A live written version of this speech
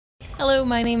Hello,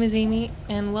 my name is Amy,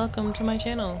 and welcome to my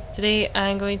channel. Today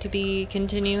I'm going to be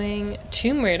continuing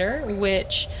Tomb Raider,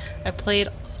 which I played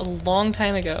a long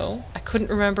time ago. I couldn't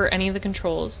remember any of the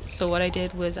controls, so what I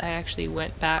did was I actually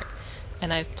went back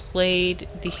and I played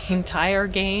the entire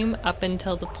game up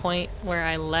until the point where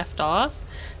I left off.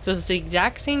 So it's the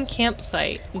exact same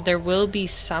campsite. There will be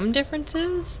some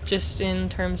differences just in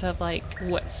terms of like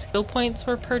what skill points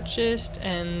were purchased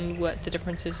and what the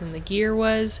differences in the gear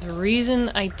was. The reason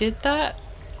I did that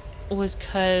was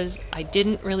because I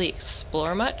didn't really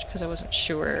explore much because I wasn't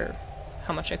sure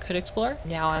how much I could explore.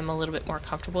 Now I'm a little bit more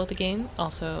comfortable with the game.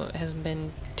 Also, it hasn't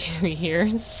been 2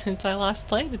 years since I last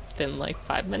played. It's been like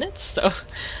 5 minutes, so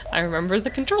I remember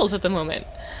the controls at the moment.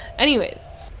 Anyways,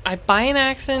 I by an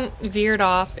accident veered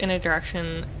off in a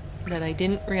direction that I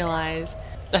didn't realize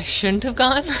I shouldn't have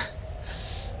gone.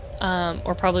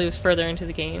 Or probably was further into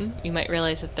the game. You might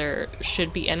realize that there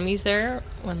should be enemies there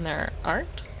when there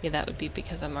aren't. Yeah, that would be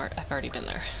because I've already been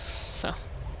there. So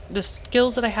the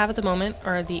skills that I have at the moment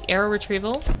are the arrow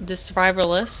retrieval, the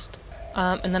survivalist,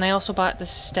 and then I also bought the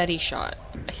steady shot.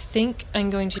 I think I'm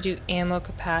going to do ammo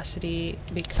capacity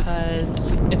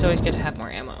because it's always good to have more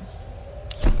ammo.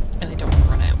 And I don't want to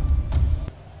run out.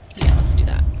 Yeah, let's do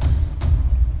that.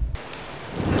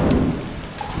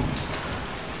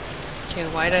 Okay,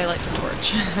 why did I light the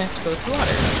torch? I have to go through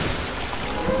water.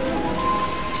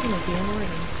 She might be in the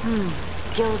wording.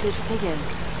 Gilded figures,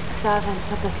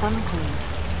 servants of the Sun Queen.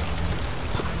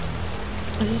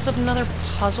 Is this another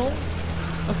puzzle?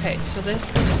 Okay, so this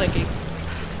looks like a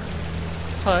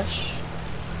push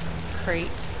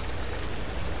crate.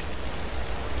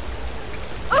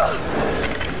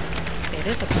 It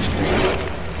is a push crate.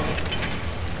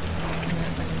 And then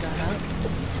if I can that up,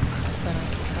 so then I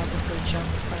can probably jump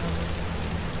from...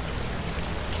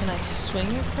 Can I swing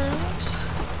across?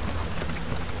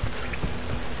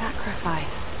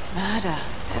 Sacrifice, murder.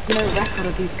 There's no record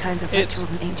of these kinds of rituals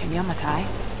in ancient Yamatai.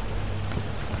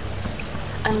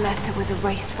 Unless it was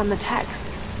erased from the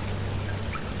texts.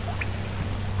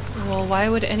 Well, why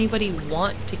would anybody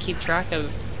want to keep track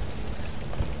of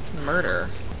murder?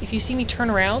 If you see me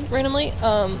turn around randomly,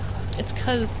 it's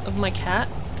because of my cat.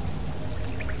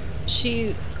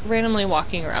 She's randomly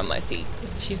walking around my feet.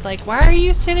 She's like, "Why are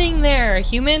you sitting there,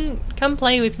 human? Come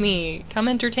play with me. Come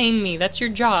entertain me. That's your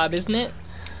job, isn't it?"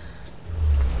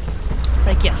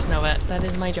 Like, yes, Nova, that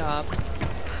is my job.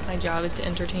 My job is to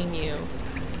entertain you.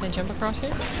 Can I jump across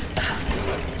here?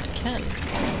 I can.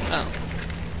 Oh.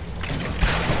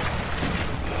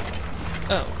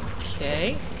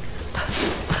 Okay.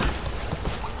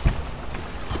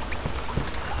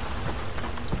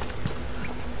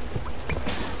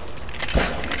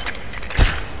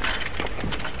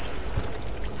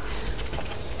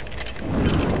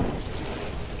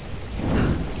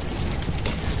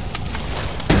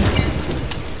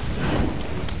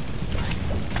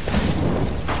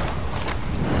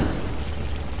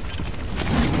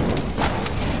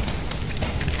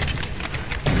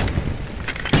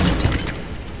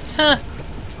 Huh.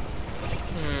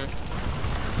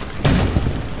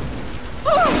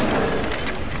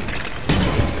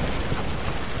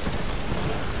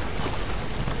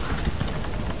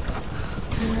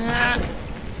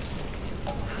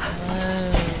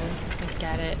 I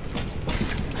got it.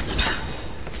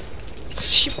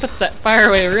 She puts that fire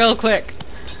away real quick.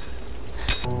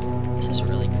 This is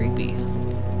really creepy.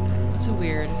 It's a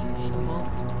weird symbol.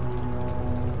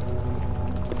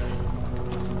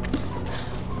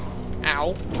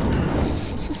 Ow.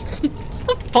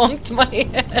 Bonked my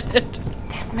head.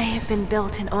 This may have been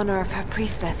built in honor of her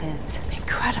priestesses.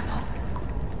 Incredible.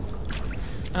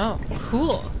 Oh,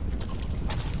 cool.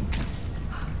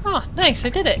 Oh, nice, I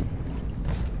did it.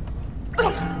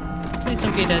 Please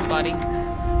don't be a dead body.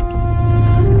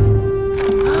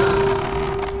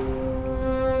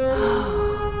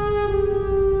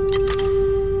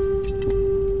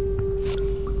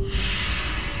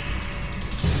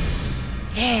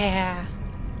 Yeah.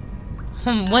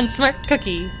 One smart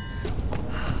cookie.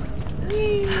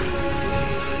 Whee.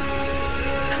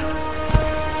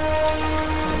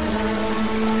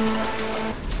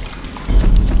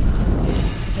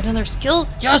 Another skill?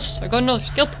 Yes! I got another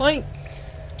skill point!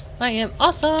 I am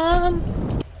awesome!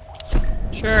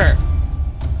 Sure.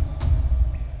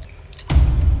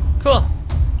 Cool.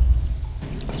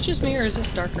 Is it just me or is this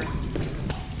darker?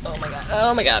 Oh my god.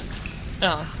 Oh my god.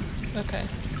 Oh. Okay.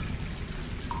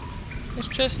 It's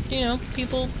just, you know,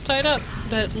 people tied up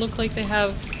that look like they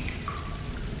have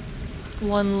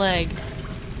one leg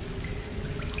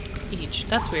each.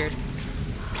 That's weird.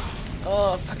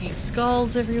 Oh, fucking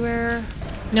skulls everywhere.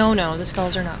 No, the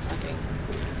skulls are not fucking.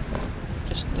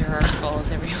 Just there are skulls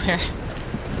everywhere.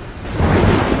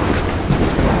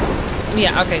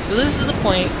 Yeah, okay, so this is the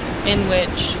point in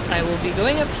which I will be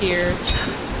going up here,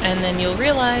 and then you'll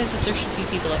realize that there should be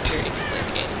people up here if you play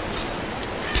the game.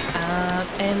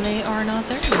 And they are not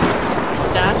there anymore.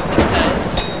 That's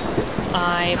because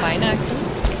I, by an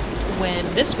accident, went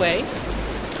this way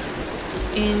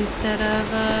instead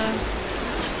of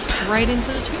right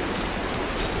into the tube.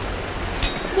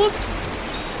 Whoops.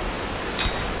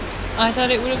 I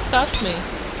thought it would have stopped me.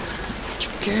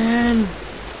 Again.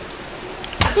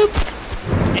 Boop.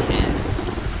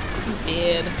 You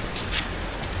did.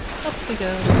 Up we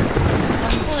go.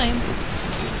 One climb.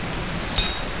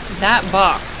 That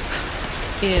box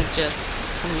is just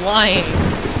flying.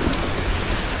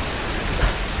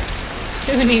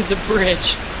 Who needs a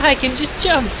bridge? I can just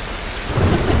jump.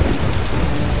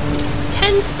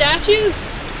 10 statues?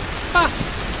 Fuck.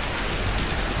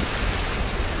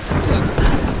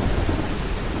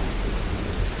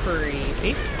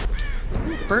 Creepy.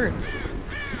 Ooh, birds.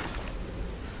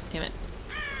 Damn it.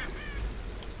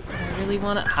 I really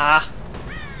wanna. Ah!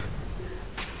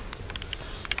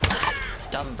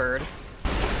 Dumb bird.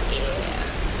 Yeah.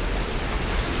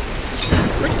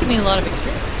 Birds give me a lot of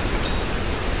experience.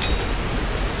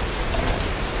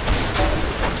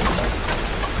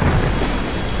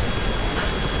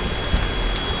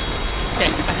 Okay,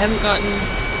 I haven't gotten.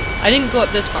 I didn't go up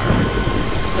this far,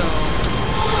 so.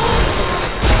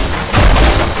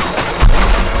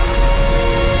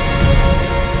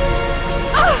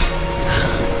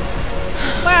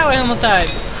 Wow, I almost died.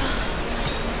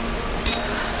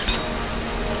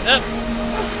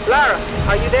 Lara,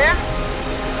 are you there?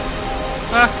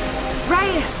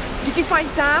 Reyes, did you find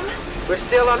Sam? We're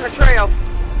still on her trail.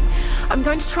 I'm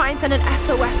going to try and send an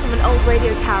SOS from an old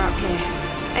radio tower up here.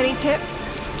 Any tips?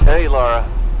 Hey, Lara.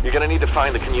 You're gonna need to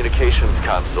find the communications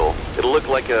console. It'll look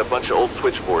like a bunch of old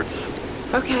switchboards.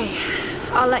 Okay,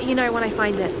 I'll let you know when I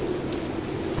find it.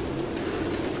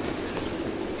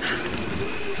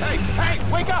 Hey,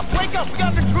 wake up, we got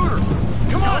an intruder.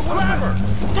 Come on, grab her.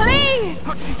 Please!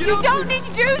 You don't need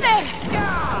to do this!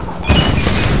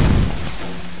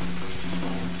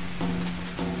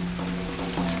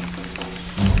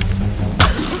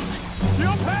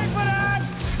 You'll pay for that!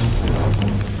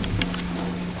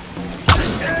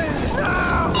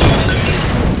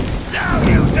 Now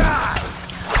you die!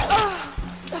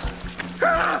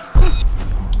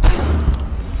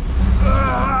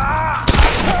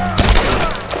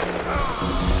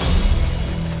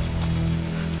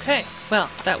 Okay, well,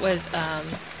 that was,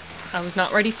 I was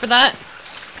not ready for that.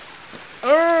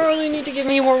 Oh, they need to give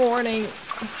me more warning.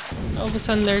 All of a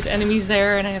sudden there's enemies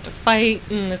there and I have to fight,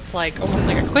 and it's like, almost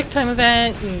like a quick time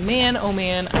event, and man, oh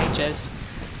man, I just...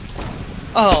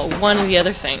 Oh, one of the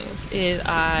other things is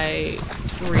I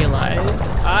realized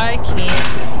I can't...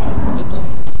 Oops.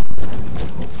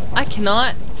 I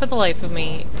cannot, for the life of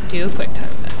me, do a quick time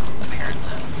event,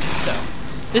 apparently. So,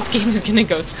 this game is gonna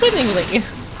go swimmingly.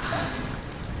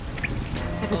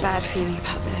 I have a bad feeling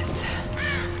about this.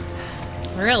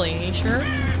 Really? You sure?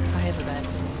 I have a bad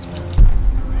feeling as well.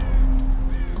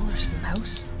 Oh, there's a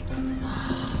mouse.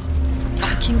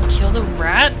 I can kill the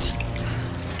rat?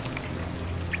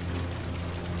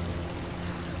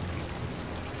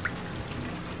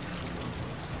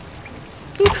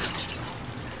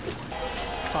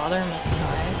 Father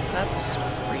Matthias? That's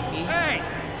creepy. Hey!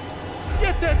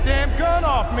 Get that damn gun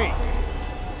off me!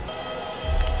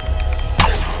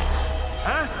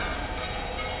 Huh?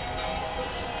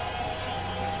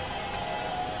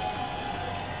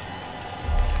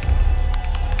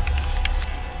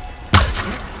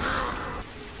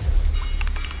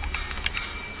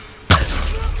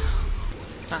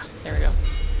 Ah, there we go.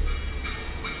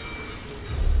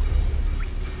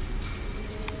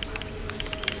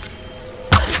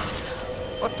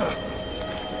 What the?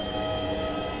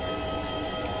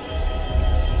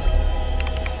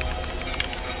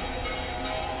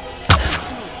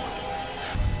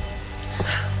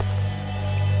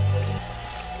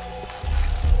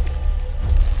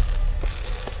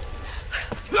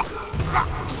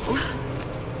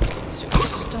 Let's do a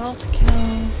stealth kill.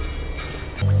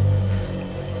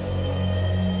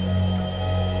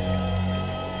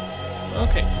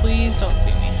 Okay, please don't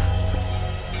see me.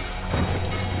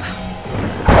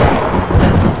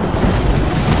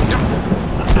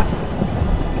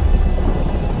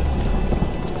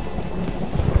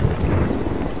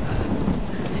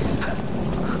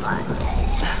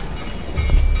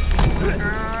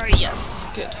 Yes,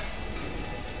 good.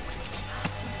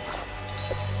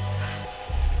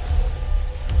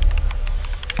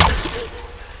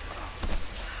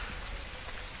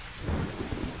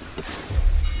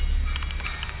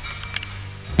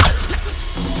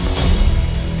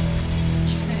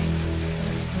 Okay,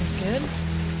 that seems good.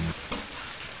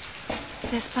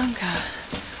 this bunker.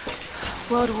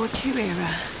 World War II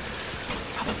era.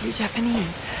 Probably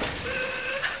Japanese.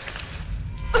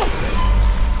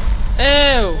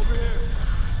 Ew!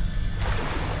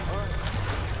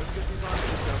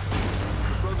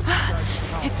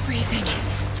 It's freezing.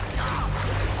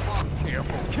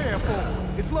 Careful, careful.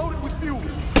 It's loaded with fuel.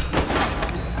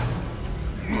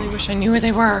 I really wish I knew where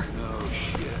they were. Oh,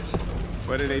 shit.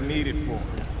 What do they need it for?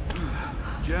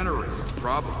 Generator,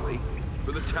 probably.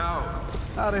 For the tower.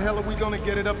 How the hell are we gonna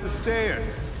get it up the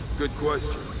stairs? Good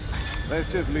question. Let's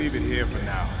just leave it here for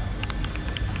now.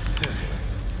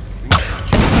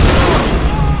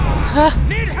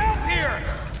 Need help here!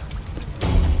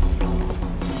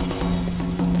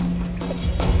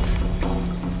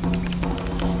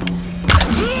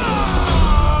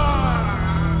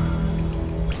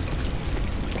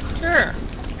 Sure.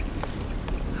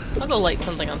 I'll go light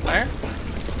something on fire.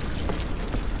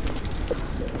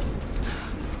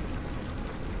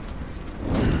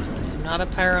 I'm not a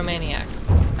pyromaniac,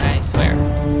 I swear.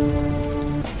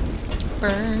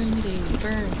 Burn, baby,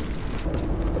 burn.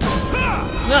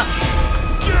 Ah!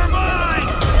 You're mine!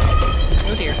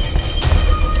 Oh dear.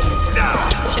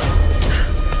 Shit.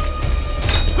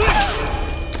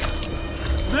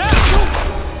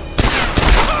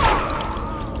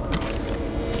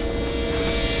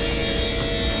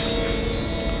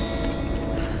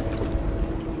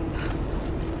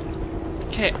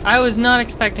 Okay, I was not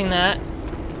expecting that.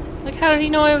 Like, how did he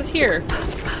know I was here?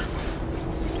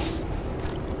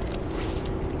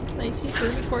 Can I see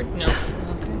through before? No.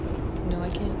 Okay. No, I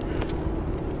can't.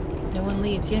 No one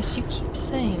leaves. Yes, you keep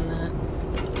saying that.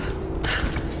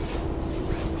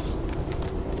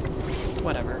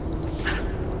 Whatever.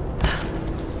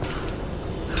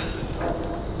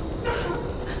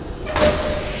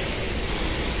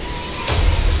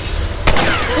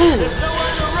 There's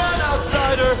nowhere to run,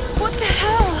 outsider! What the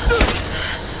hell?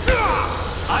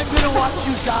 I'm gonna watch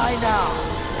you die now.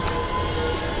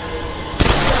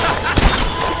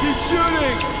 Keep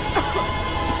shooting!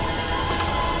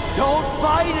 Don't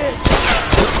fight it!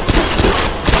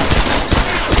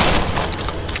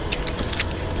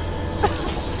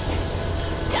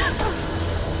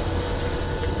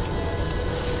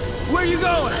 Where are you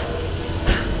going?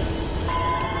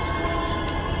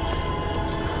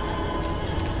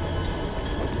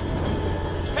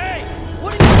 Hey!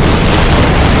 What are you...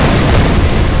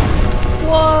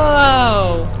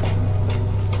 Whoa!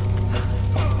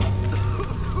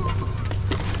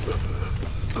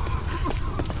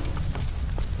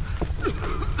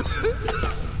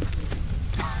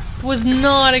 Was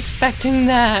not expecting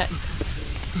that.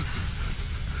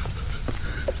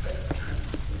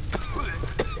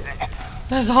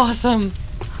 That's awesome.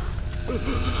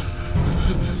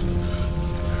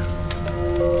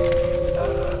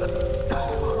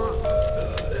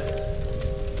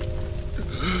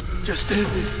 Just end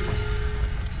it.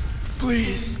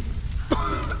 Please.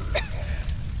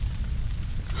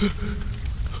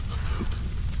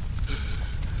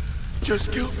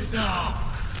 Just kill me now.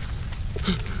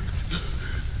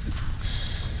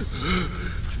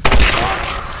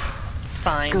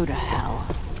 Fine. Go to hell.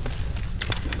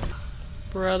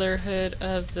 Brotherhood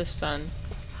of the Sun.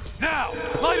 Now!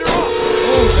 Light her up!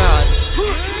 Oh god.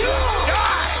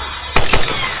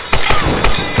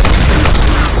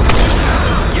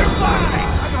 You're fine!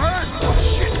 I'm hurt! Oh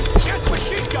shit! She has a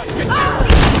machine gun! Get down!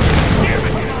 Damn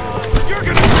it! You're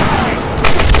gonna die!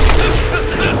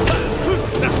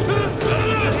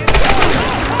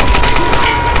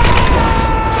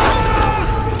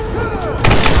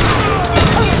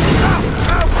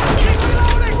 Keep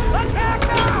reloading! Attack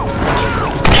now!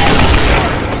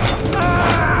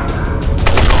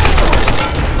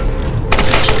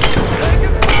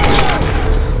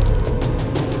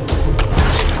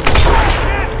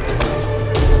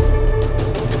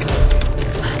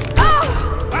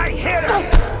 I hit her!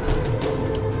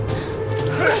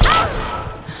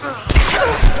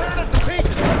 Turn up the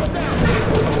pieces! Come down!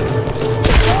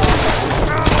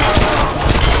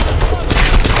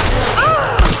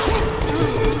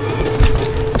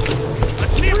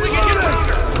 Let's see if we can get around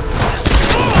her!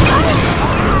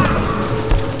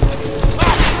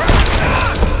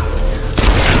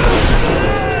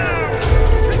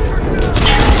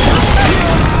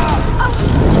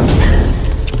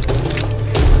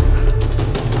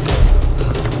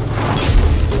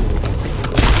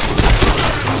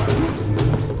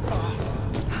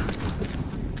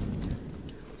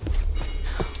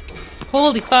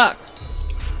 Holy fuck.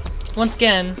 Once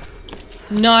again,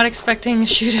 not expecting a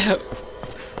shootout.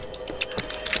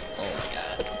 Oh my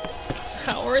god.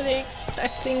 How are they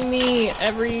expecting me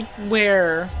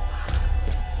everywhere?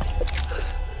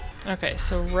 Okay,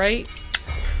 so right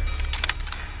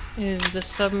is the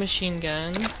submachine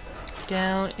gun.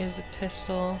 Down is the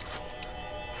pistol.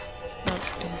 Up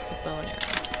is the bow and arrow.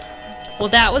 Well,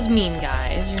 that was mean,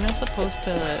 guys. You're not supposed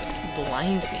to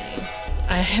blind me.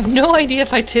 I have no idea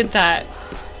if I did that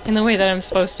in the way that I'm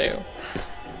supposed to.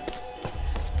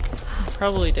 I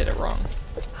probably did it wrong.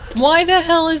 Why the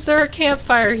hell is there a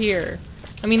campfire here?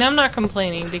 I mean, I'm not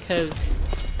complaining because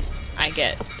I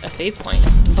get a save point,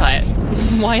 but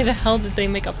why the hell did they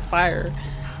make a fire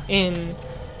in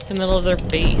the middle of their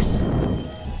base?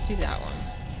 Let's do that one.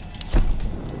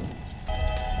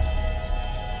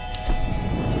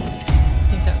 I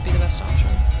think that would be the best option.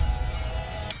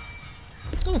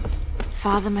 Ooh.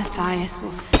 Father Matthias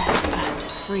will set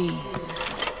us free.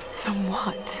 From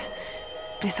what?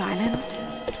 This island?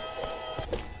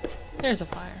 There's a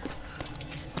fire.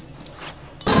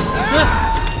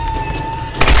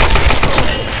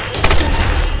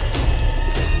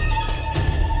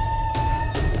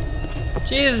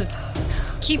 Jeez,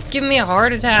 keep giving me a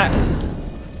heart attack.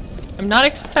 I'm not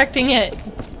expecting it.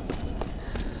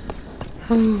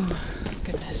 Ooh,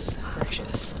 goodness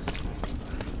gracious.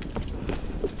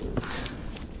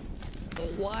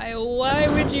 Why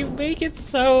would you make it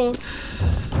so?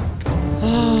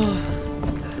 Oh.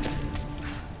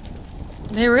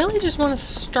 They really just want to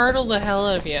startle the hell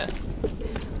out of you.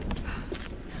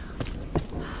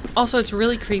 Also, it's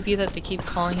really creepy that they keep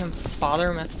calling him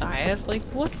Father Matthias. Like,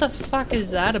 what the fuck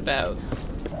is that about?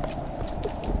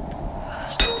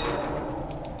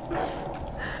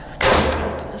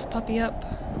 Open this puppy up.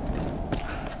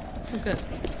 Oh, good.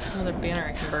 Another banner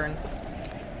I can burn.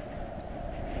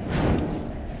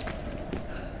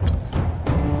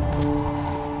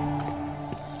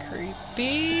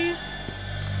 Creepy.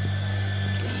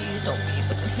 Please don't be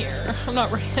someone here. I'm not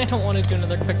ready. I don't want to do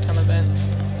another quick time event.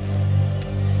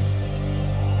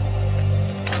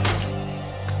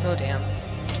 Oh, damn.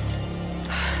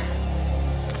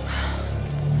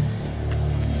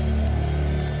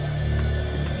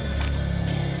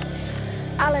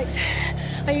 Alex,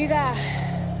 are you there?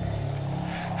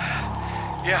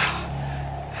 Yeah.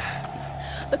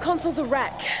 The console's a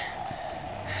wreck.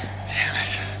 Damn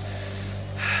it.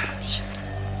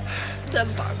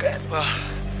 That's not good. Well,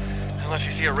 unless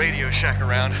you see a Radio Shack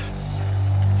around,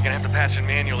 you're gonna have to patch it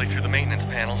manually through the maintenance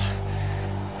panel.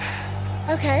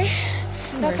 Okay,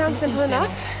 that sounds simple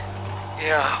enough.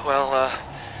 Yeah, well,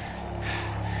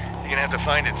 you're gonna have to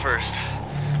find it first.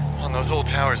 On those old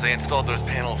towers, they installed those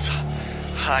panels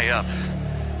high up.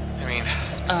 I mean,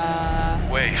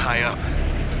 way high up.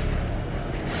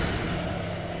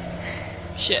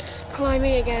 Shit.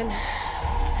 Climbing again.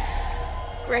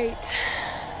 Great.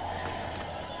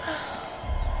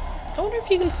 I wonder if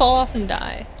you can fall off and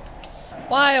die.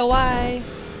 Why, oh why?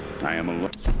 I am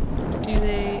alone. Do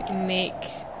they make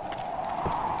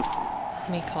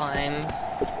me climb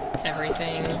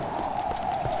everything?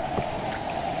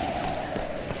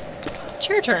 It's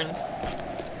your turns.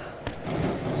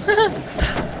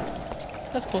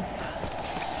 That's cool.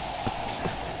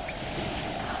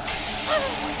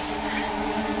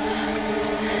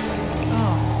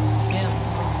 Oh, damn.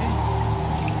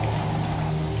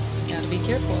 Okay. Gotta be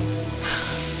careful.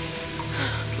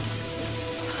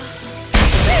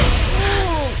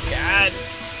 Oh, God.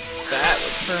 That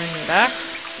was burning your back.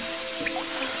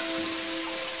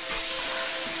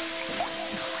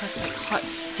 Oh, that's like hot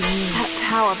steam. That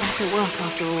tower better work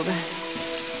after all this.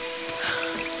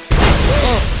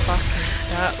 Oh, fuck.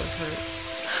 That would hurt.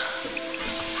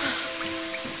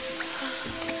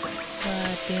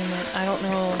 God damn it. I don't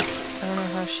know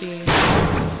how she...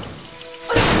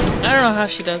 I don't know how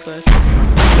she does this.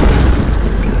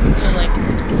 And like...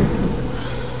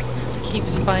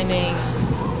 keeps finding...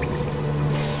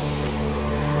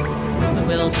 the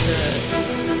will to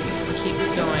keep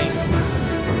going.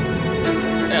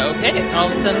 Okay, all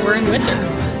of a sudden we're in winter.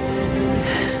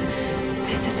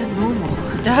 This isn't normal.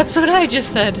 That's what I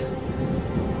just said.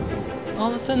 All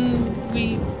of a sudden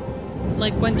we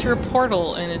like went through a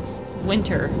portal and it's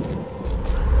winter.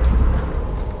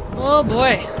 Oh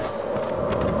boy.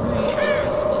 Alright,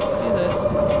 let's do this.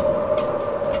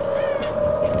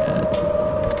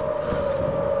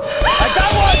 I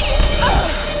got one!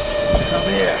 Come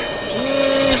here.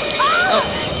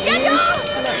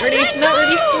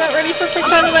 Not ready for quick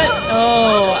time event.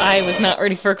 Oh, I was not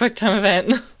ready for a quick time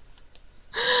event.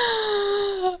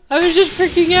 I was just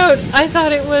freaking out. I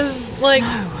thought it was like,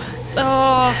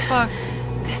 oh fuck.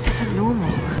 This isn't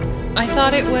normal. I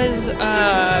thought it was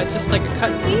just like a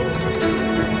cutscene.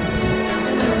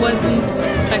 I wasn't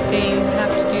expecting to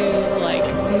have to do like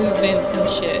movements and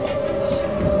shit.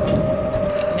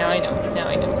 Okay, now I know. Now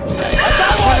I know. So I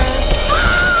got one.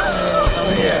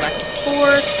 Back and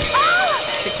forth.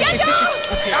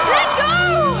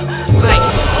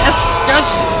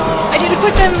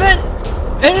 quick time event!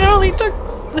 And it only took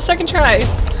the second try.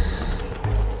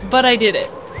 But I did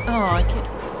it. Oh, I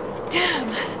can't. Damn!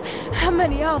 How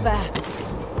many are there?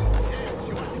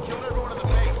 She wants to kill everyone in the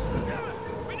base.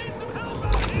 We need some help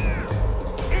out here!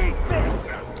 Eat this!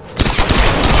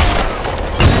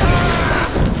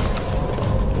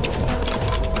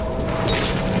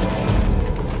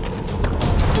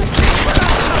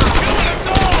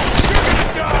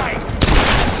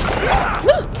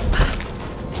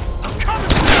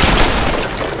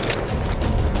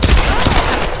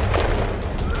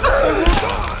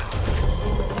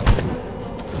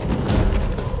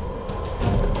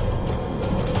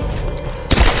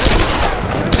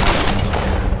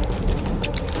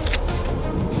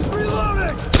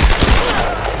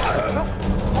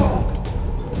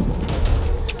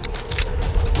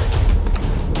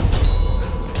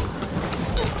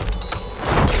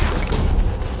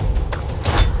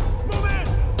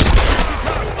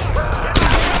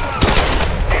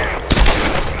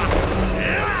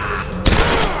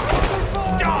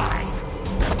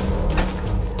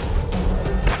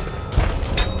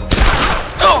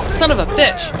 Son of a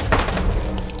bitch!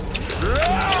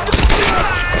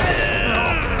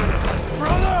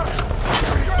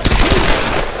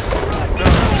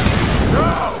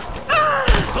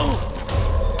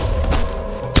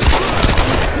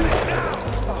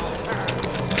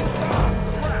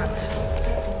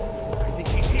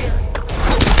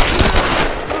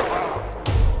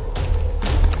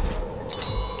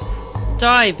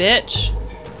 Die, bitch!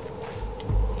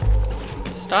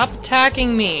 Stop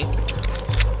attacking me!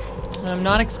 I'm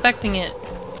not expecting it.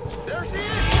 There she is!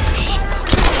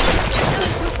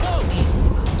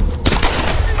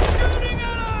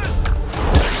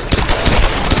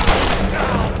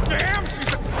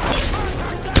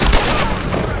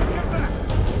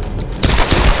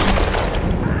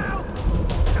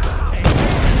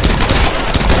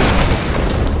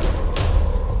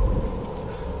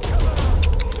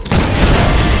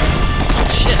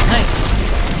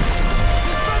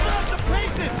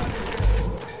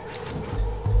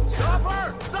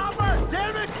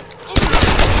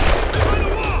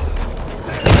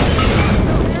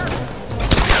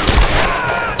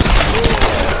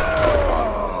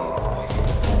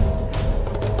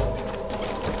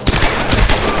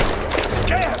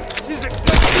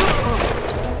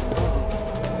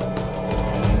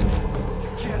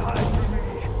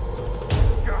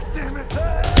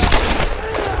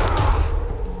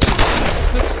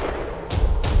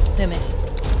 I missed.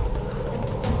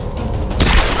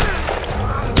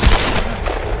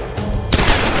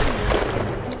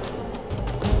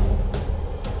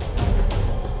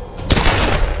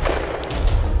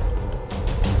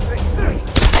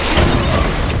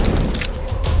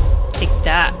 Take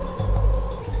that.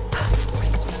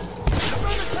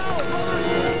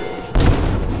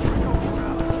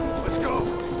 Let's go.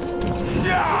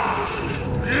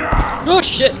 Oh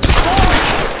shit!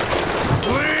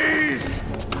 Please!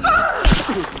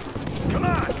 Come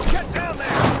on, get down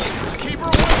there! Keep her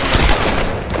away!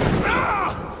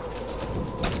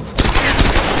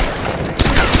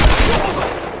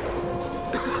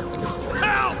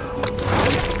 Help!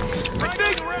 I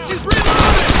think she's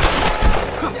reloading!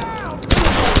 Down!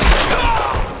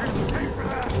 Pay for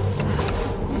that!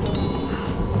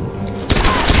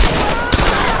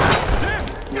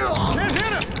 Can't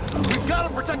hit him! We've got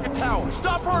to protect the tower!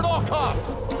 Stop her at all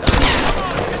costs!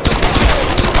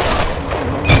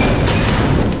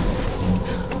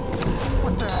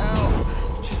 What the hell?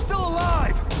 She's still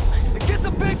alive! Get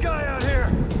the big guy out here!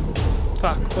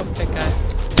 Fuck, what big guy?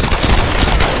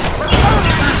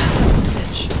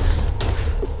 Bitch.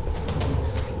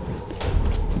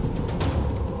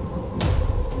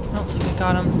 I don't think I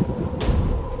got him.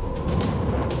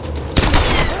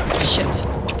 Shit.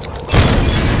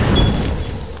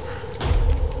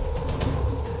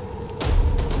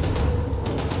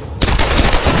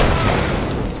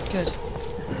 Good.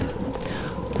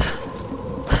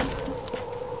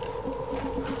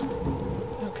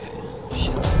 Okay.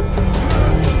 Shit.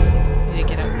 Need to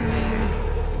get out of my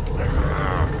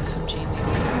SMG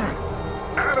maybe.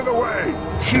 Out of the way!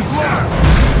 She's locked!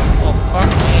 Oh fuck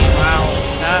me. Wow.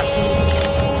 That.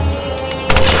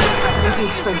 Okay,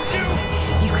 focus.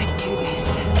 You can do this.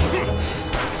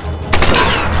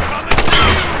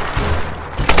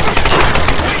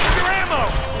 Waste your ammo!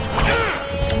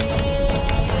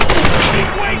 Keep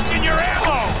wasting your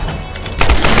ammo!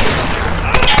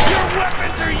 Your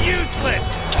weapons are useless!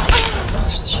 Oh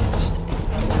shit.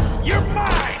 You're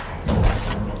mine!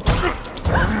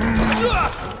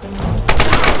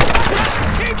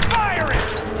 Keep firing!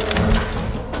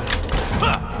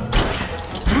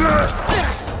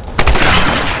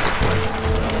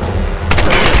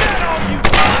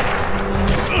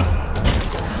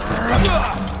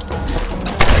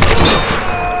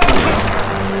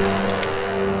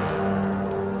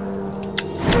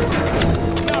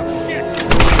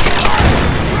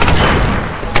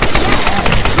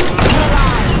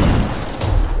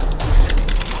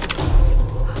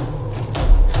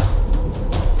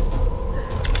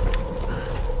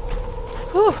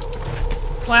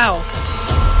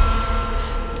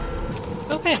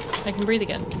 I can breathe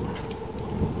again.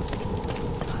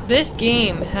 This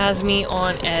game has me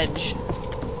on edge.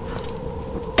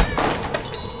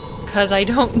 Because I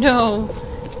don't know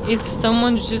if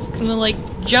someone's just gonna like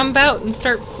jump out and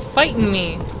start fighting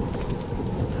me.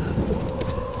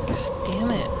 God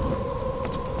damn it.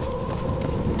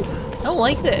 I don't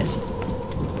like this.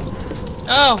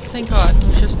 Oh, thank God. I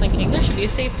was just thinking there should be a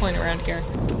save point around here.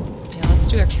 Yeah, let's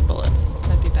do extra bullets.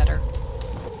 That'd be better.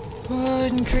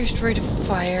 Increased rate of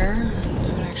fire.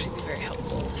 That would actually be very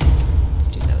helpful. Let's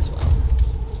do that as well.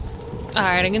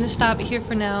 Alright, I'm gonna stop it here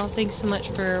for now. Thanks so much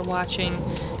for watching.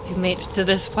 If you've made it to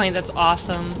this point, that's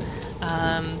awesome.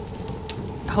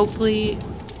 Hopefully,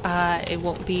 it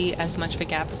won't be as much of a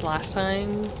gap as last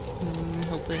time.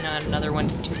 Hopefully not another 1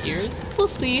 to 2 years. We'll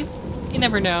see. You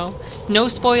never know. No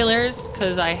spoilers,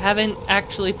 because I haven't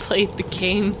actually played the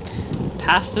game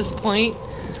past this point.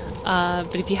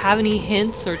 But if you have any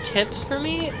hints or tips for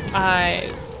me,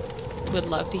 I would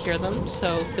love to hear them,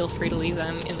 so feel free to leave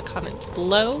them in the comments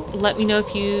below. Let me know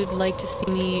if you'd like to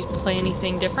see me play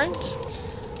anything different.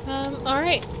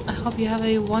 Alright, I hope you have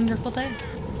a wonderful day.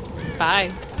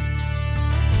 Bye.